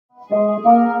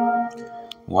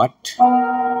What?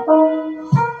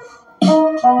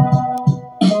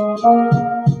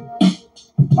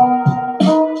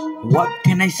 What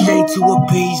can I say to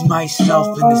appease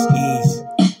myself in this ease?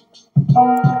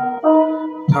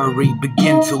 Hurry,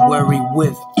 begin to worry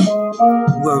with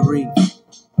worry.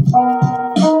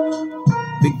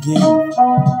 Begin,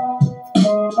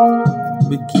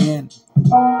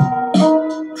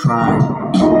 try.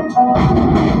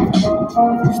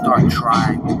 Start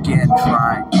trying, begin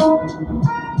trying.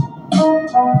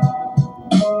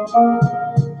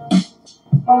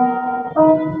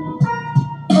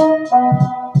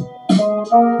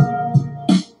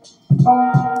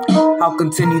 I'll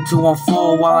continue to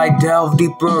unfold while I delve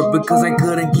deeper, because I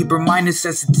couldn't keep her. My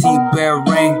necessity, bare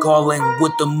rain calling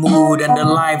with the mood and the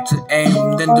life to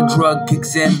aim. Then the drug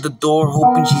kicks in the door,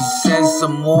 hoping she says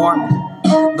some more.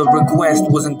 The request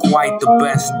wasn't quite the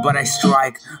best, but I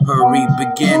strike. Hurry,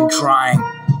 begin trying.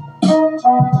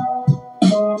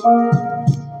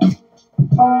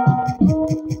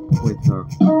 With her.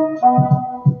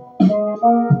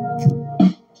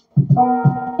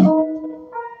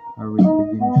 Hurry,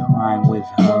 begin trying with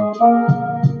her.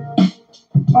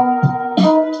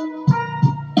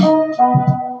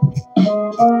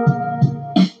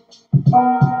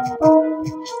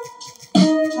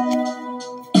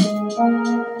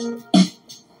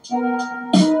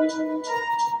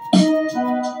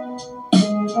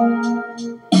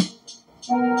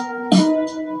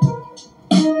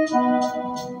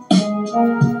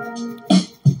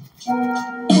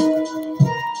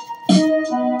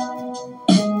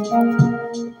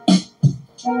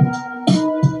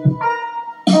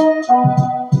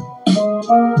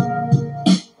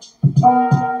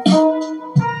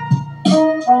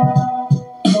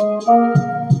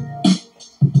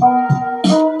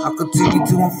 I'll continue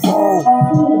to unfold.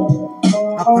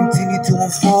 I'll continue to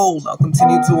unfold. I'll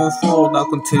continue to unfold. I'll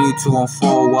continue to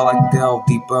unfold while I delve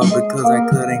deeper, because I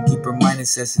couldn't keep her. My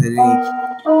necessity,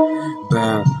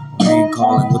 bare rain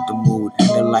calling with the mood and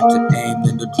the life to aim.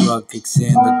 Then the drug kicks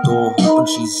in the door,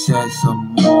 hoping she says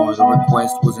some more. The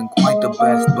request wasn't quite the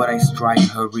best, but I strike.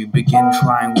 Hurry, begin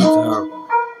trying with her.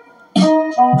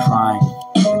 Trying,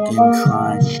 begin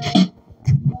trying.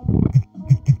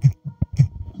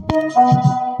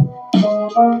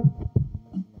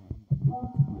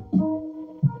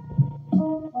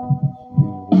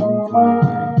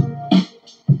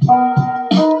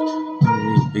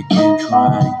 Hurry, begin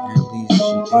trying. At least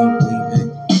she ain't leaving.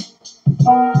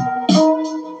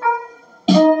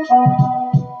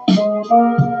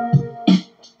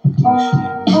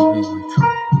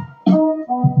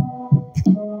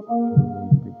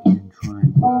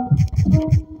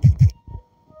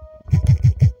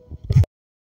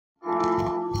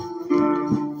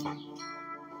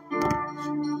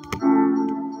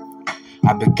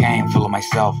 I became full of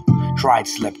myself, tried,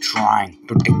 slept, trying,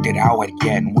 predicted how I'd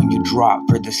get when you drop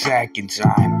for the second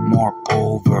time.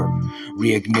 Moreover,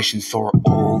 reignition soar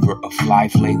over, a fly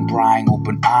fling, prying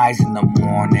open eyes in the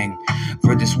morning.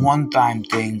 For this one-time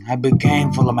thing, I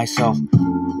became full of myself.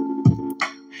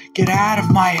 Get out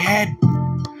of my head,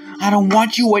 I don't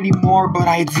want you anymore, but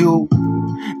I do.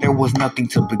 There was nothing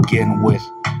to begin with.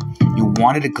 You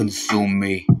wanted to consume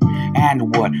me.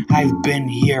 And what? I've been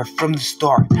here from the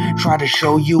start. Try to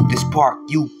show you this part.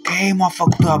 You came all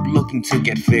fucked up looking to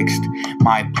get fixed.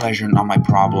 My pleasure, not my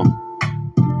problem.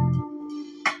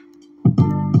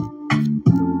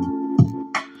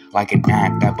 Like an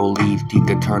ant that believed he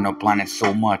could turn a planet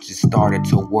so much it started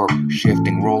to work,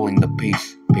 shifting, rolling the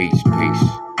piece.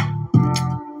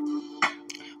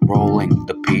 Rolling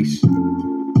the piece.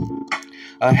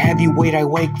 A heavy weight I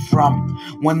wake from,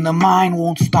 when the mind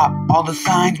won't stop, all the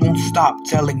signs won't stop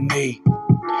telling me.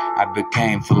 I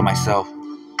became full of myself.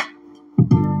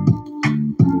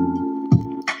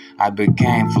 I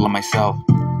became full of myself.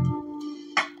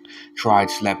 Tried,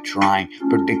 slept, trying,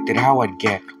 predicted how I'd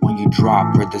get when you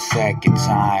drop for the second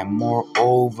time.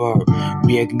 Moreover,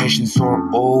 reignition soar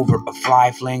over, a fly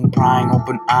fling, prying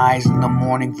open eyes in the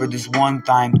morning. For this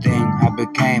one-time thing, I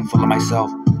became full of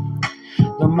myself.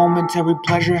 The momentary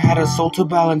pleasure had a soul to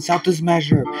balance out this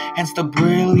measure, hence the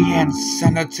brilliance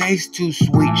and a taste too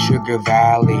sweet. Sugar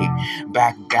Valley,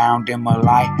 back down, dim a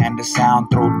light and the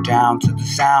sound, throw down to the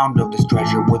sound of this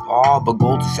treasure with all but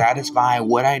gold to satisfy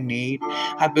what I need.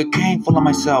 I became full of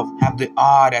myself, have the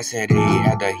audacity,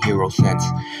 had the hero sense,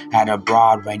 had a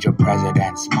broad range of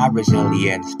presidents. My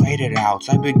resilience faded out,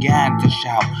 so I began to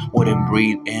shout, wouldn't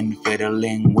breathe in,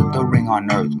 fiddling with the ring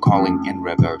on earth, calling in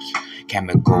reverse,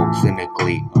 chemical,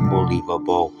 cynically. be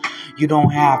unbelievable. You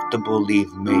don't have to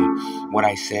believe me. What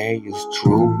I say is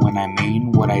true when I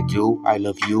mean what I do. I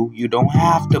love you. You don't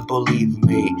have to believe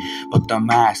me. But the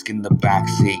mask in the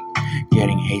backseat,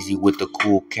 getting hazy with the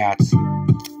cool cats.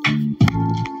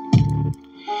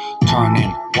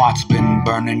 Turning what's been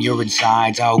burning your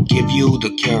insides. I'll give you the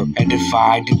cure,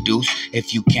 edify, deduce.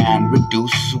 If you can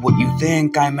reduce what you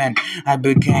think I meant, I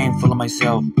became full of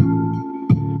myself.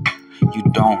 You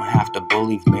don't have to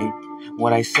believe me.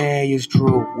 What I say is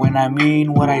true when I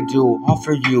mean what I do.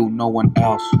 Offer you, no one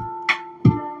else.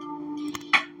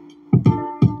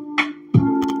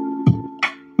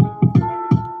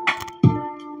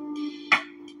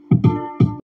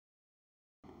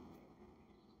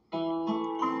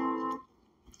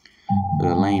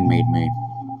 The lane made me.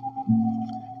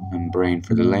 And brain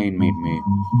for the lane made me.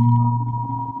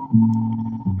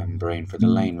 And brain for the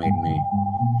lane made me.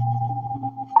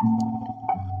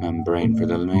 Membrane for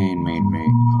the lane made me.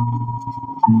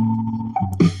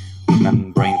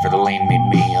 Membrane for the lane made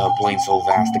me. A plane so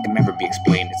vast it can never be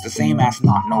explained. It's the same as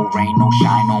not, no rain, no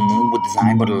shine, no moon with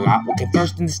design, but a lot. We'll get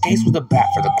first in this case with a bat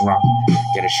for the crop.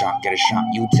 Get a shot,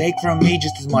 you take from me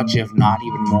just as much, if not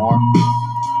even more.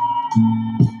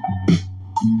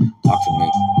 Talk to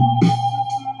me.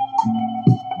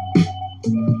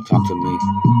 Talk to me.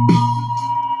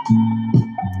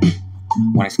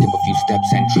 When I skip a few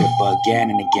steps and trip again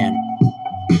and again,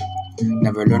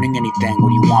 never learning anything. What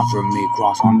do you want from me?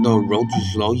 Cross on the road to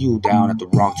slow you down at the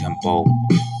wrong tempo.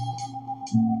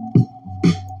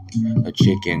 A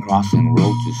chicken crossing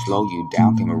road to slow you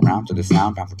down. Came around to the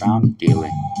sound, pound for pound,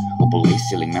 dealing. Hopefully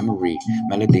stealing memory.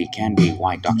 Melody can be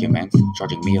white documents,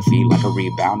 charging me a fee like a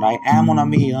rebound. I am on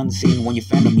me unseen when you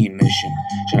fend me in mission.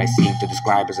 Should I seem to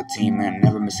describe as a team and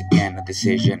never miss again a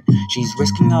decision? She's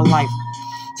risking her life.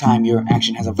 Time, your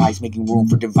action has a vice, making room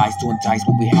for device to entice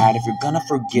what we had. If you're gonna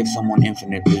forgive someone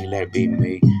infinitely, let it be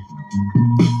me.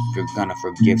 If you're gonna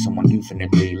forgive someone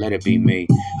infinitely, let it be me.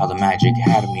 How the magic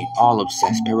had me all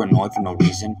obsessed, paranoid for no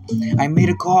reason. I made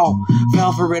a call,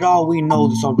 fell for it all, we know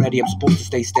this already. I'm supposed to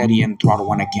stay steady and throttle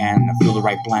when I can. I feel the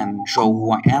right plan, show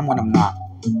who I am when I'm not.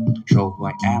 Show who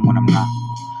I am when I'm not.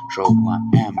 Show who I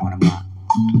am when I'm not.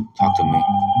 Talk to me.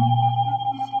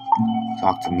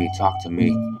 Talk to me, talk to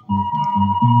me.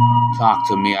 Talk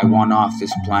to me, I want off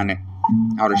this planet.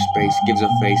 Outer space gives a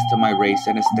face to my race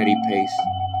and a steady pace.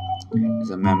 Is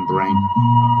a membrane.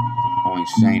 Oh,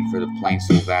 insane for the plane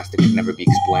so vast it can never be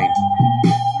explained.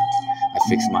 I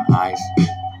fix my eyes.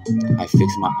 I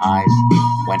fix my eyes.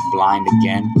 Went blind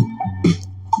again.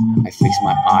 I fix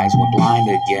my eyes. Went blind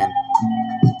again.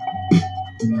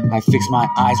 I fix my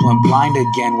eyes. Went blind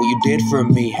again. What you did for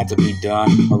me had to be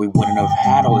done, or we wouldn't have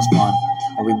had all this fun.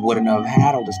 Or we wouldn't have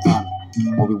had all this fun.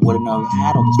 Or we wouldn't have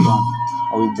had all this fun.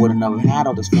 Or we wouldn't have had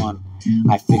all this fun.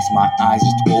 I fixed my eyes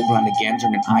just to go blind again,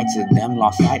 turning eye to them,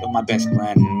 lost sight of my best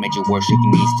friend. Made your words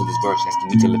shaking knees to this verse, asking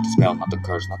me to lift the spell, not to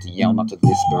curse, not to yell, not to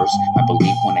disperse my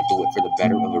belief when I do it for the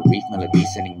better of a reef melody,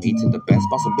 sending me to the best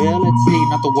possibility,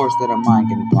 not the worst that a mind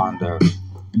can ponder,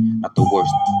 not the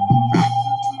worst.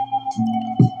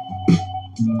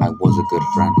 I was a good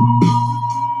friend.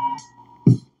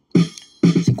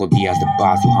 5 días de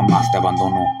paz, yo jamás te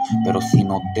abandono, pero si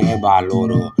no te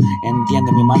valoro,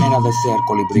 entiende mi manera de ser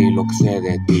colibrí, lo que sé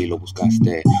de ti, lo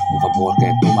buscaste, un favor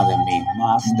que toma de mí,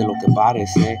 más de lo que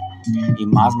parece, y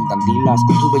más me encandilas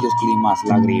con tus bellos climas,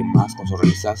 lágrimas con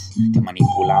sonrisas que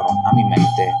manipularon a mi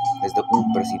mente, desde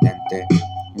un presidente,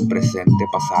 un presente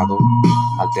pasado,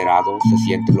 alterado, se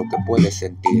siente lo que puedes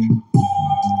sentir,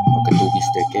 lo que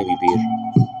tuviste que vivir,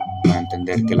 para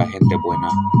entender que la gente buena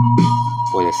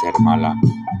puede ser mala.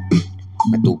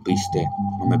 Me tuviste,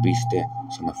 no me viste,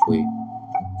 so me fui.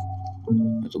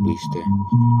 Me tuviste,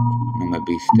 no me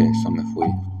viste, so me fui.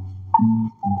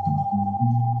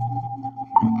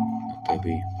 No te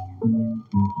vi.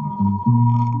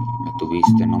 Me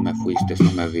tuviste, no me fuiste, so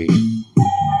me vi.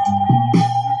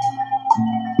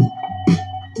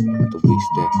 Me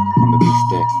tuviste, no me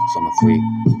viste, so me fui.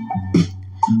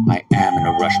 I am in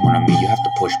a rush, mon ami, you have to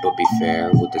push but be fair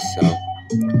with the self.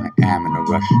 I am in a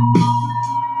rush.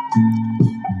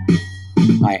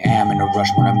 I am in a rush,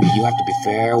 mon ami, you have to be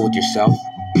fair with yourself.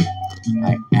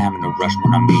 I am in a rush,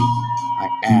 mon ami. I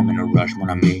am in a rush, mon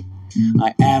ami.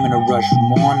 I am in a rush,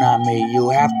 mon ami. You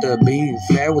have to be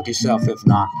fair with yourself, if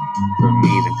not for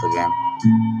me, then for them.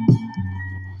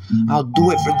 I'll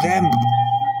do it for them,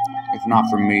 if not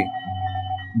for me.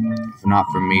 If not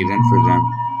for me, then for them.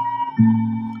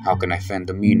 How can I fend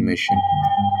the mean mission?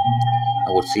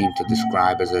 I would seem to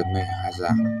describe as a means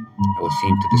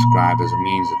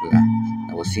of that.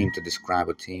 I would seem to describe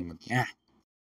a team. Yeah.